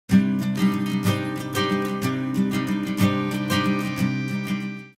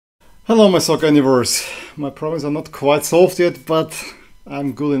Hello my soccer universe. My problems are not quite solved yet, but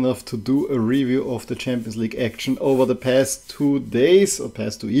I'm good enough to do a review of the Champions League action over the past 2 days, or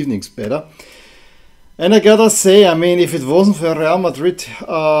past 2 evenings better. And I gotta say, I mean, if it wasn't for Real Madrid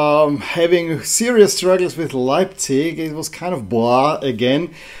having serious struggles with Leipzig, it was kind of blah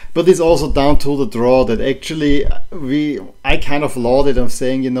again. But it's also down to the draw that actually I kind of lauded of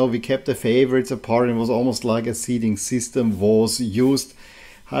saying, you know, we kept the favorites apart and it was almost like a seeding system was used.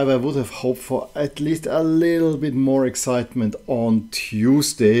 However, I would have hoped for at least a little bit more excitement on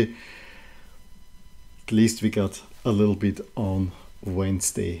Tuesday. At least we got a little bit on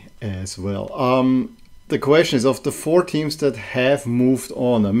Wednesday as well. The question is, of the 4 teams that have moved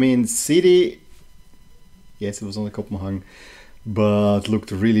on, I mean, City, yes, it was only Copenhagen, but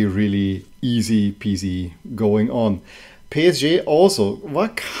looked really, really easy peasy going on. PSG also were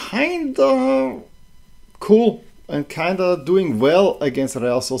kind of cool and kind of doing well against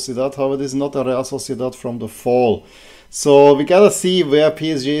Real Sociedad. However, this is not a Real Sociedad from the fall. So we gotta see where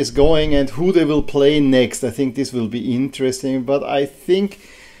PSG is going and who they will play next. I think this will be interesting, but I think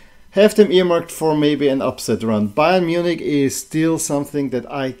have them earmarked for maybe an upset run. Bayern Munich is still something that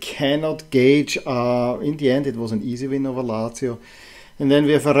I cannot gauge. In the end, it was an easy win over Lazio. And then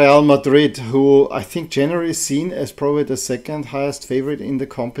we have a Real Madrid, who I think generally is seen as probably the second highest favorite in the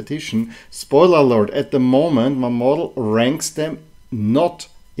competition. Spoiler alert, at the moment, my model ranks them not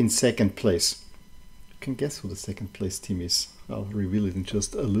in second place. You can guess who the second place team is. I'll reveal it in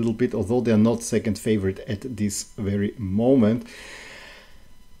just a little bit, although they are not second favorite at this very moment.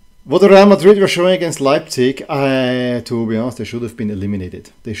 What the Real Madrid were showing against Leipzig, to be honest, they should have been eliminated.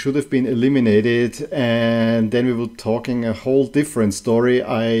 They should have been eliminated, and then we were talking a whole different story.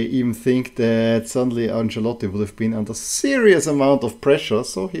 I even think that suddenly Ancelotti would have been under serious amount of pressure,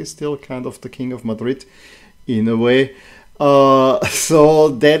 so he's still kind of the king of Madrid in a way. So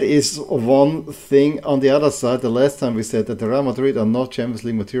that is one thing. On the other side, the last time we said that the Real Madrid are not Champions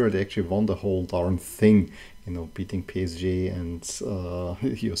League material, they actually won the whole darn thing. You know, beating PSG and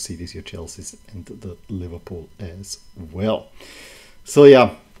your Cities, your Chelseas, and the Liverpool as well. So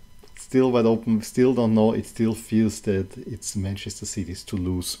yeah, still wide open. Still don't know. It still feels that it's Manchester City's to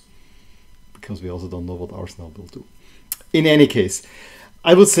lose, because we also don't know what Arsenal will do. In any case,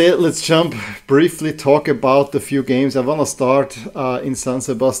 I would say let's jump briefly, talk about the few games. I want to start in San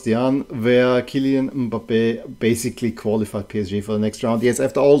Sebastian, where Kylian Mappe basically qualified PSG for the next round. Yes,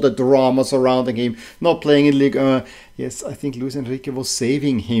 after all the drama surrounding him, not playing in Ligue 1, yes, I think Luis Enrique was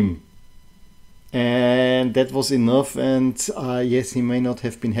saving him. And that was enough, and yes, he may not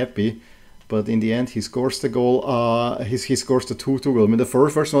have been happy. But in the end, he scores the goal. He scores the 2-2 goal. I mean, the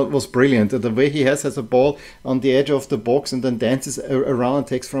first one was brilliant. The way he has a ball on the edge of the box and then dances around and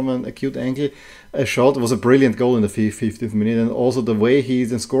takes from an acute angle a shot was a brilliant goal in the 50th minute. And also the way he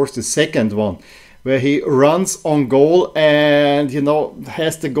then scores the second one, where he runs on goal and, you know,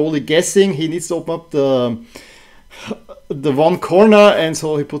 has the goalie guessing. He needs to open up the one corner, and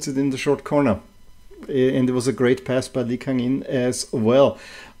so he puts it in the short corner. And it was a great pass by Lee Kang-in as well.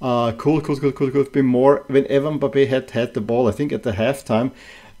 Could be more. Whenever Mappe had the ball, I think at the halftime,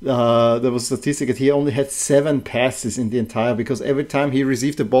 there was a statistic that he only had 7 passes in the entire, because every time he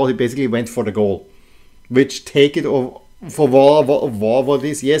received the ball, he basically went for the goal. Which, take it for what it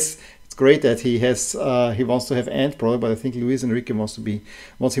is. Yes, it's great that he wants to have Ant probably, but I think Luis Enrique wants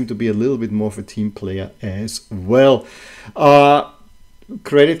him to be a little bit more of a team player as well.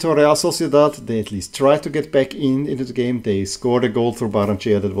 Credit to Real Sociedad, they at least tried to get back into the game. They scored a goal through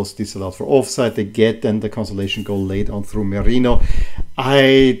Barranchea that was disallowed for offside. They get then the consolation goal late on through Merino.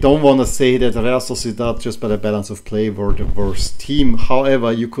 I don't want to say that Real Sociedad, just by the balance of play, were the worst team.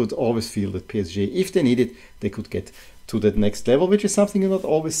 However, you could always feel that PSG, if they needed, they could get to that next level, which is something you not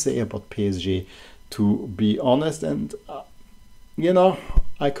always say about PSG, to be honest. And, you know,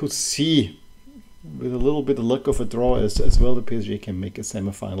 I could see, with a little bit of luck of a draw as well, the PSG can make a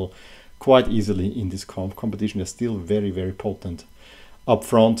semi-final quite easily in this competition. They're still very, very potent up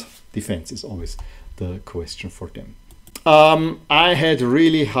front. Defense is always the question for them. I had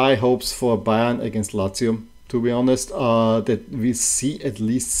really high hopes for Bayern against Lazio, to be honest, that we see at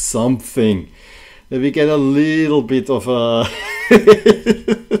least something, that we get a little bit of a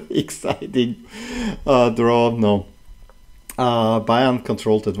exciting draw. No, Bayern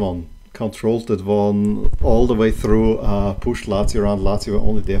controlled that one all the way through, pushed Lazio around. Lazio were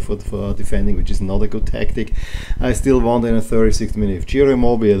only there for defending, which is not a good tactic. I still won in the 36th minute. If Ciro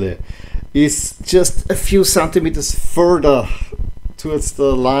Immobile is just a few centimeters further towards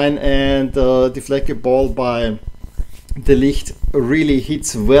the line and deflected ball by De Ligt really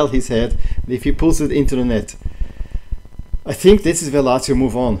hits well his head, if he pulls it into the net, I think this is where Lazio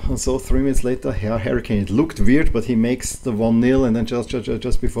move on. And so 3 minutes later, Harry Kane, it looked weird, but he makes the 1-0, and then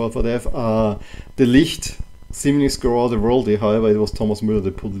just before for the Ligt seemingly score all the worldie. However, it was Thomas Müller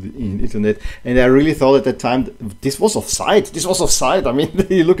that put it in internet, and I really thought at that time this was offside. This was offside. I mean,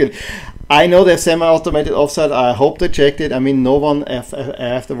 you look at it. I know they're semi-automated offside. I hope they checked it. I mean, no one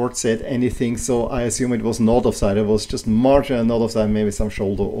afterwards said anything, so I assume it was not offside. It was just marginal not offside, maybe some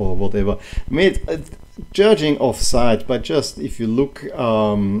shoulder or whatever. I mean, judging offside, but just if you look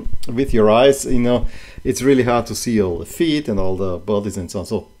with your eyes, you know, it's really hard to see all the feet and all the bodies and so on.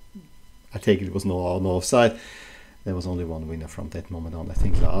 So I take it was no offside. There was only one winner from that moment on. I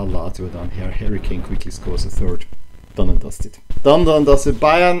think Lazio done here. Harry Kane quickly scores a third. Done and dusted. Done and dusted.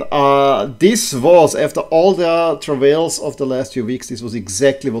 Bayern, this was, after all the travails of the last few weeks, this was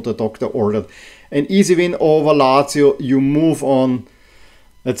exactly what the doctor ordered. An easy win over Lazio. You move on.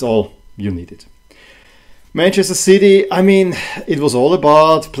 That's all you needed. Manchester City, I mean, it was all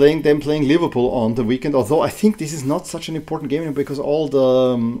about playing Liverpool on the weekend. Although I think this is not such an important game because all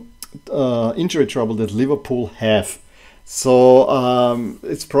the injury trouble that Liverpool have. So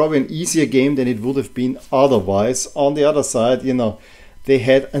it's probably an easier game than it would have been otherwise. On the other side, you know, they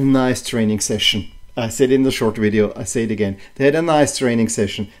had a nice training session. I said in the short video, I say it again. They had a nice training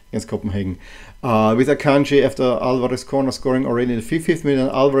session against Copenhagen. With Akanji after Alvarez corner scoring already in the 55th minute,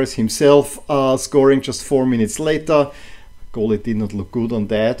 and Alvarez himself scoring just 4 minutes later. Goalie did not look good on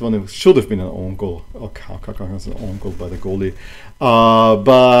that one. It should have been an own goal. It's an own goal by the goalie.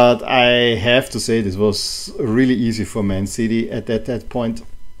 But I have to say this was really easy for Man City at that point.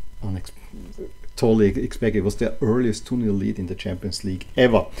 Totally expected. It was their earliest 2-0 lead in the Champions League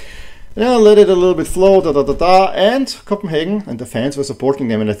ever. Then I let it a little bit flow, and Copenhagen and the fans were supporting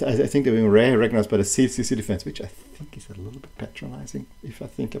them, and I think they were recognized by the City fans, which I think is a little bit patronizing if I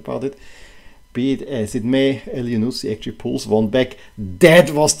think about it. Be it as it may, El Yunusi actually pulls one back.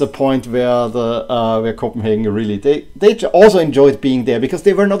 That was the point where where Copenhagen really they also enjoyed being there because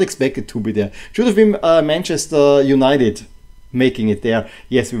they were not expected to be there. Should have been Manchester United making it there.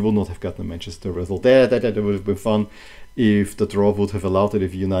 Yes, we would not have gotten a Manchester result there. That would have been fun if the draw would have allowed it.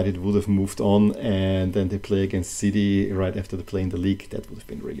 If United would have moved on and then they play against City right after they play in the league, that would have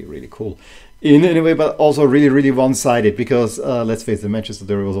been really cool. In any way, but also really one-sided because let's face it, Manchester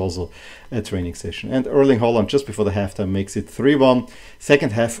Derby was also a training session. And Erling Haaland just before the halftime makes it 3-1.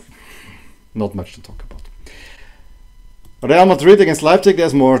 Second half, not much to talk about. Real Madrid against Leipzig,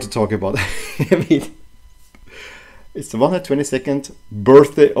 there's more to talk about. I mean, it's the 122nd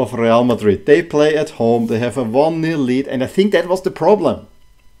birthday of Real Madrid. They play at home, they have a 1-0 lead, and I think that was the problem.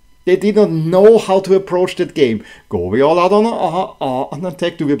 They did not know how to approach that game. Go we all out on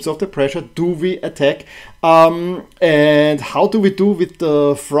attack? Do we absorb the pressure? Do we attack? And how do we do with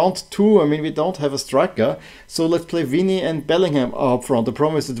the front two? I mean, we don't have a striker. So let's play Vini and Bellingham up front. The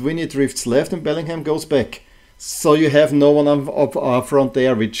problem is that Vini drifts left and Bellingham goes back. So you have no one up front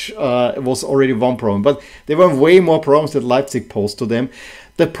there, which was already one problem. But there were way more problems that Leipzig posed to them.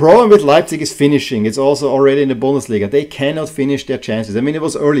 The problem with Leipzig is finishing. It's also already in the Bundesliga. They cannot finish their chances. I mean, it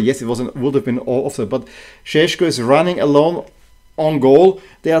was early. Yes, it would have been offside. But Šeško is running alone on goal.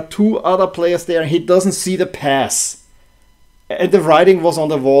 There are two other players there. He doesn't see the pass. And the writing was on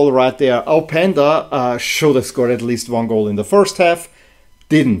the wall right there. Openda should have scored at least one goal in the first half.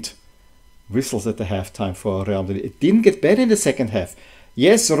 Didn't. Whistles at the halftime for Real Madrid. It didn't get better in the second half.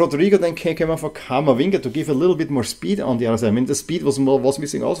 Yes, Rodrigo then came up for Camavinga to give a little bit more speed on the other side. I mean, the speed was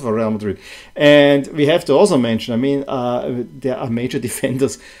missing also for Real Madrid. And we have to also mention, I mean, there are major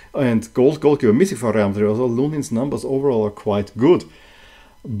defenders and goalkeeper missing for Real Madrid. Also, Lunin's numbers overall are quite good.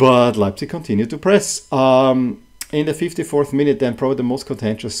 But Leipzig continued to press. In the 54th minute, then probably the most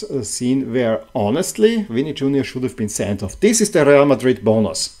contentious scene where, honestly, Vini Jr. should have been sent off. This is the Real Madrid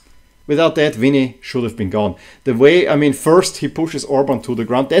bonus. Without that, Vini should have been gone. The way, I mean, first he pushes Orban to the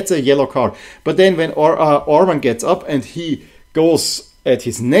ground. That's a yellow card. But then when Orban gets up and he goes at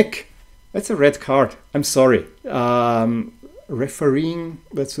his neck, that's a red card. I'm sorry. Refereeing,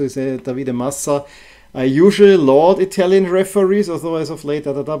 let's say Davide Massa. I usually laud Italian referees, although as of late,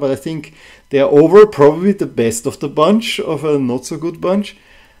 but I think they're over probably the best of the bunch, of a not so good bunch.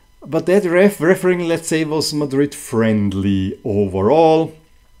 But that refereeing, let's say, was Madrid friendly overall.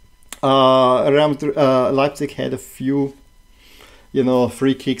 Leipzig had a few,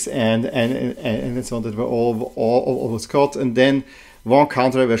 free kicks and so on that were all caught, and then one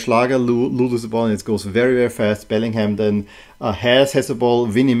counter where Schlager loses the ball and it goes very fast. Bellingham then has the ball.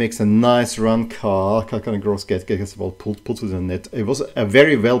 Vini makes a nice run. Gross gets the ball, puts it in the net. It was a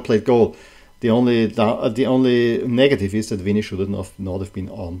very well played goal. The only negative is that Vini should not have been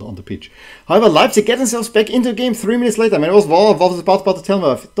on the pitch. However, Leipzig get themselves back into the game 3 minutes later. I mean, I was about to tell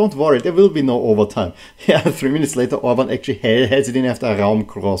me, don't worry, there will be no overtime. Yeah, 3 minutes later, Orban actually has it in after a Raum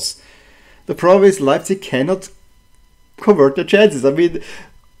cross. The problem is Leipzig cannot convert their chances. I mean,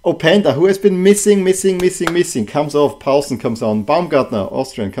 Openda, who has been missing, comes off. Paulsen comes on. Baumgartner,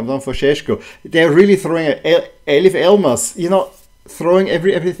 Austrian, comes on for Šeško. They're really throwing Elif Elmas, you know, throwing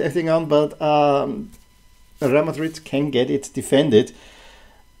everything on, but Real Madrid can get it defended.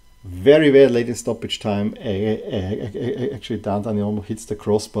 Very late in stoppage time. Actually, Dantani almost hits the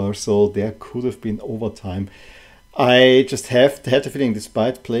crossbar, so there could have been overtime. I just have the feeling,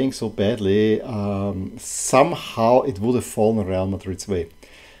 despite playing so badly, somehow it would have fallen Real Madrid's way.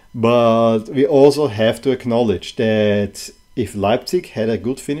 But we also have to acknowledge that if Leipzig had a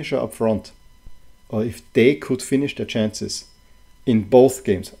good finisher up front, or if they could finish their chances in both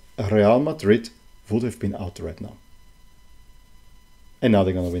games, Real Madrid would have been out right now. And now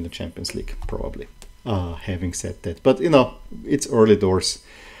they're going to win the Champions League, probably. Having said that. But, you know, it's early doors.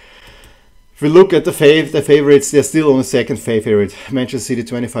 If we look at the favorites, they're still on the second favorite. Manchester City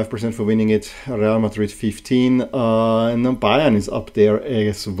 25% for winning it, Real Madrid 15%, and then Bayern is up there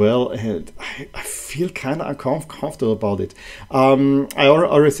as well. And I feel kind of uncomfortable about it. I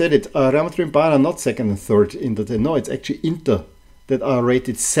already said it, Real Madrid and Bayern are not second and third in the... No, it's actually Inter that are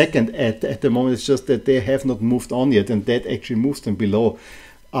rated second at the moment. It's just that they have not moved on yet, and that actually moves them below.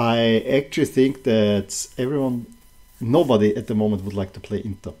 I actually think that nobody at the moment would like to play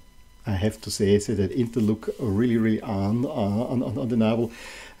Inter. I have to say that Inter look really undeniable.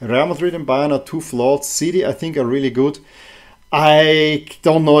 Real Madrid and Bayern are too flawed. City, I think, are really good. I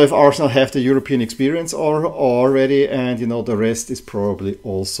don't know if Arsenal have the European experience already, and you know, the rest is probably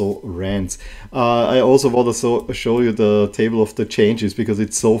also rants. I also want to show you the table of the changes because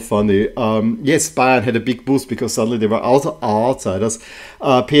it's so funny. Yes, Bayern had a big boost because suddenly they were outsiders.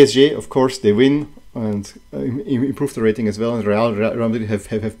 PSG, of course, they win and improve the rating as well, and Real Madrid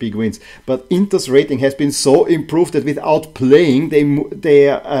have big wins. But Inter's rating has been so improved that without playing, they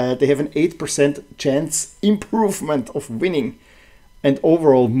have an 8% chance improvement of winning and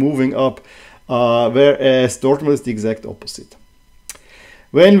overall moving up, whereas Dortmund is the exact opposite.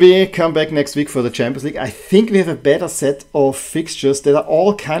 When we come back next week for the Champions League, I think we have a better set of fixtures that are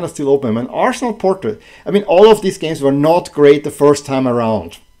all kind of still open. And Arsenal Porto, I mean, all of these games were not great the first time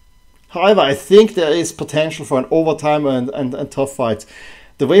around. However, I think there is potential for an overtime and tough fights.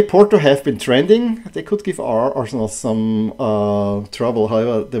 The way Porto have been trending, they could give Arsenal some trouble.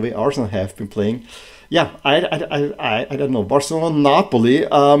 However, the way Arsenal have been playing, yeah, I don't know. Barcelona, Napoli,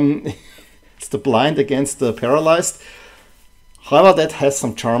 it's the blind against the paralyzed. However, that has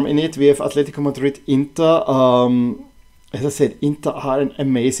some charm in it. We have Atletico Madrid, Inter. As I said, Inter are an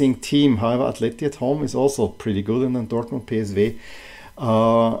amazing team. However, Atleti at home is also pretty good. And then Dortmund, PSV.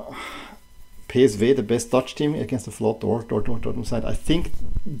 PSV, the best Dutch team against the flawed Dortmund side. I think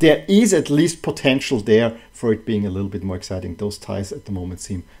there is at least potential there for it being a little bit more exciting. Those ties at the moment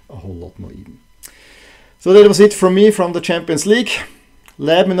seem a whole lot more even. So that was it from me from the Champions League.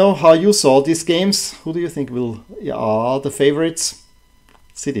 Let me know how you saw these games. Who do you think are the favorites?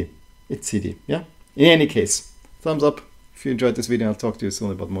 City. It's City, yeah? In any case, thumbs up if you enjoyed this video. I'll talk to you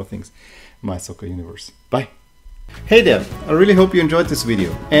soon about more things in my soccer universe. Bye. Hey there, I really hope you enjoyed this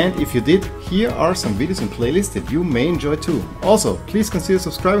video, and if you did, here are some videos and playlists that you may enjoy too. Also, please consider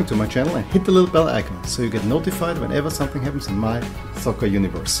subscribing to my channel and hit the little bell icon so you get notified whenever something happens in my soccer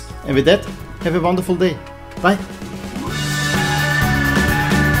universe. And with that, have a wonderful day. Bye!